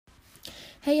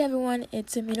Hey everyone,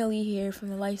 it's Amina Lee here from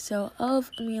the Lifestyle of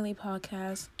Amina Lee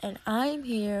podcast, and I'm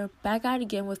here back out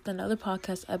again with another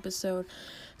podcast episode.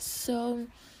 So,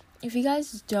 if you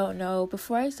guys don't know,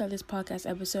 before I start this podcast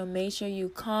episode, make sure you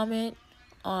comment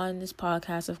on this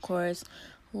podcast, of course,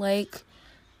 like,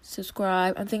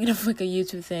 subscribe. I'm thinking of like a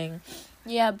YouTube thing.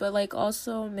 Yeah, but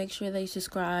also make sure that you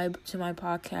subscribe to my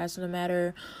podcast no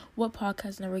matter what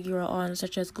podcast network you're on,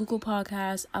 such as Google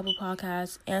Podcasts, Apple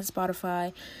Podcasts, and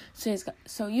Spotify.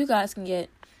 So you guys can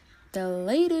get the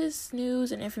latest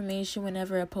news and information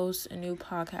whenever I post a new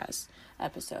podcast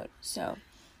episode.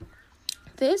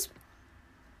 This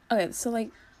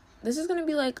is going to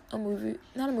be like a movie,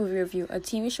 not a movie review, a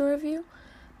TV show review,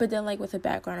 but then with the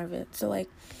background of it. So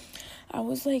I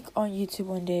was on YouTube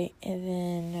one day, and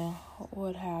then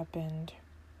what happened?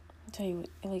 I'll tell you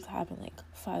what it happened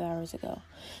 5 hours ago.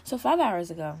 So 5 hours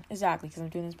ago, exactly, because I'm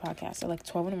doing this podcast at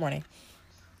 12 in the morning.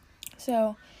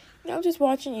 So, I'm just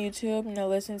watching YouTube,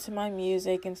 listening to my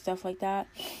music and stuff like that.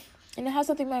 And it has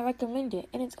something I recommended,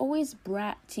 and it's always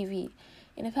Brat TV.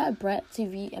 And I've had Brat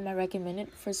TV in my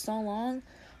recommended for so long,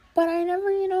 but I never,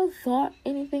 thought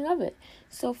anything of it.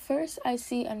 So first I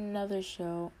see another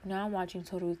show. Now I'm watching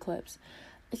Total Eclipse.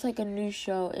 It's a new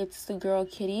show. It's the girl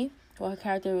Kitty. Well, her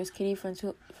character was Kitty from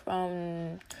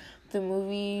the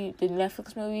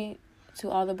Netflix movie, To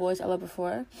All the Boys I Loved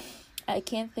Before. I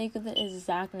can't think of the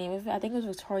exact name of it. I think it was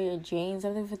Victoria Jane,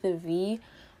 something with a V.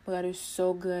 Oh my God, it was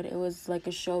so good. It was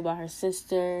a show about her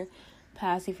sister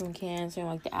passing from cancer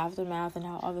and the aftermath and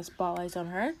how all the spotlight's on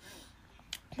her.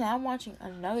 Now I'm watching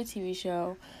another TV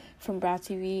show from Brat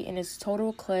TV, and it's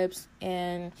Total Eclipse,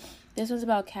 and this one's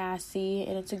about Cassie,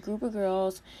 and it's a group of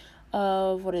girls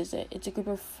it's a group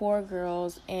of 4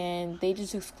 girls, and they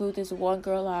just exclude this one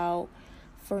girl out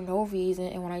for no reason.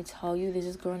 And when I tell you, there's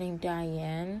this girl named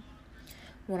Diane.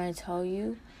 When I tell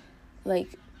you,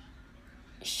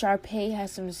 Sharpay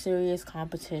has some serious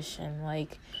competition.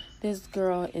 This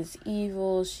girl is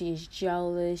evil, she's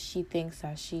jealous, she thinks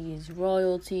that she is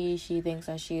royalty, she thinks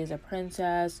that she is a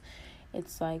princess.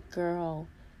 It's girl,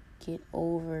 get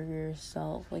over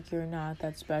yourself. You're not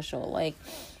that special.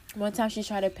 One time she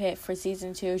tried to put, for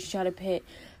season 2, she tried to put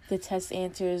the test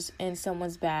answers in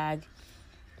someone's bag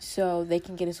so they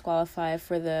can get disqualified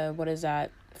for the,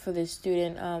 for the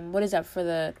student, for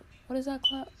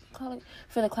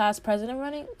the class president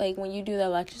running, when you do the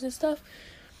elections and stuff.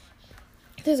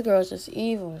 This girl's just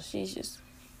evil. She's just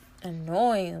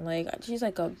annoying. She's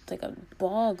like a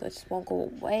bug that just won't go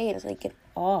away. It's get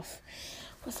off.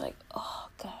 It's oh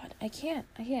God, I can't.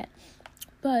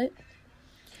 But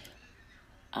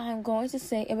I'm going to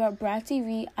say about Brat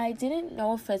TV, I didn't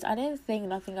think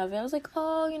nothing of it. I was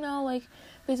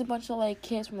there's a bunch of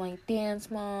kids from Dance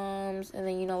Moms, and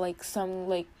then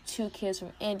some 2 kids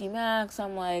from Andy Max.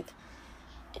 I'm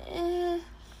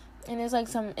and there's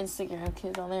some Instagram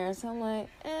kids on there, so I'm I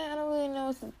don't really know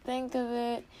what to think of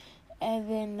it. And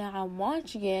then now I'm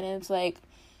watching it, and it's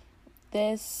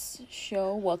this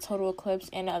show, Total Eclipse,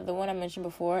 and the one I mentioned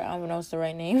before, I don't know if it's the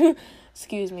right name,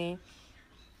 excuse me,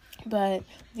 but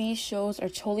these shows are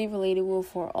totally relatable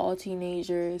for all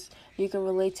teenagers. You can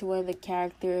relate to one of the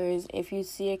characters. If you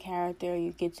see a character,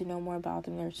 you get to know more about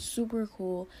them. They're super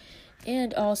cool.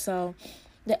 And also,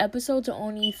 the episodes are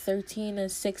only 13 to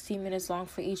 16 minutes long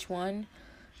for each one.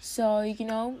 So, you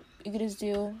could just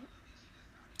do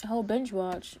a whole binge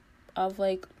watch of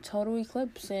Total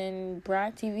Eclipse and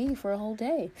Brat TV for a whole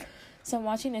day. So I'm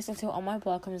watching this until On My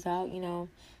Block comes out,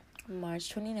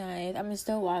 March 29th. I'm gonna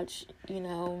still watch,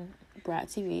 Brat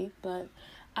TV, but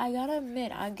I gotta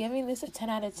admit, I'm giving this a 10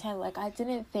 out of 10. I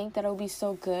didn't think that it would be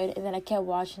so good, and then I kept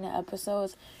watching the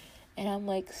episodes, and I'm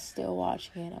still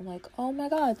watching it. I'm oh my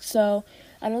God. So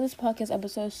I know this podcast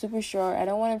episode is super short. I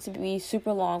don't want it to be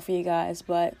super long for you guys,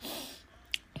 but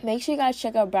make sure you guys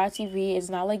check out Brat TV. It's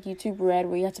not like YouTube Red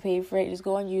where you have to pay for it. Just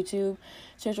go on YouTube,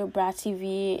 search for Brat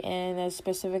TV and a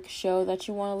specific show that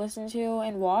you want to listen to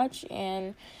and watch,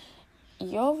 and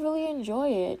you'll really enjoy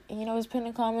it. And, just put in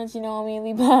the comments,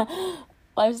 immediately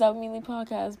Lifestyle Immediately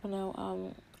podcast. But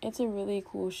no, it's a really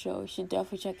cool show. You should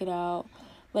definitely check it out.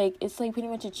 It's pretty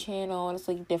much a channel, and it's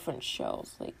different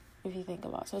shows, if you think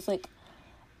about it. So it's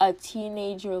a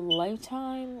teenager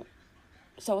Lifetime.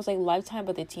 So it's Lifetime,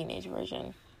 but the teenage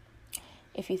version,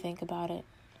 if you think about it.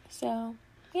 So,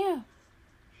 yeah.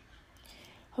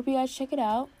 Hope you guys check it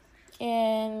out.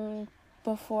 And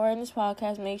before in this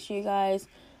podcast, make sure you guys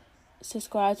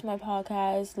subscribe to my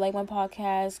podcast, like my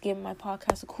podcast, give my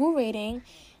podcast a cool rating.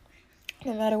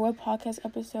 No matter what podcast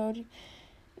episode,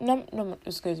 no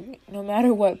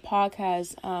matter what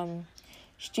podcast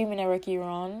streaming network you're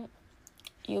on,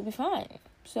 you'll be fine.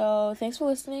 So, thanks for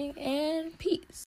listening, and peace.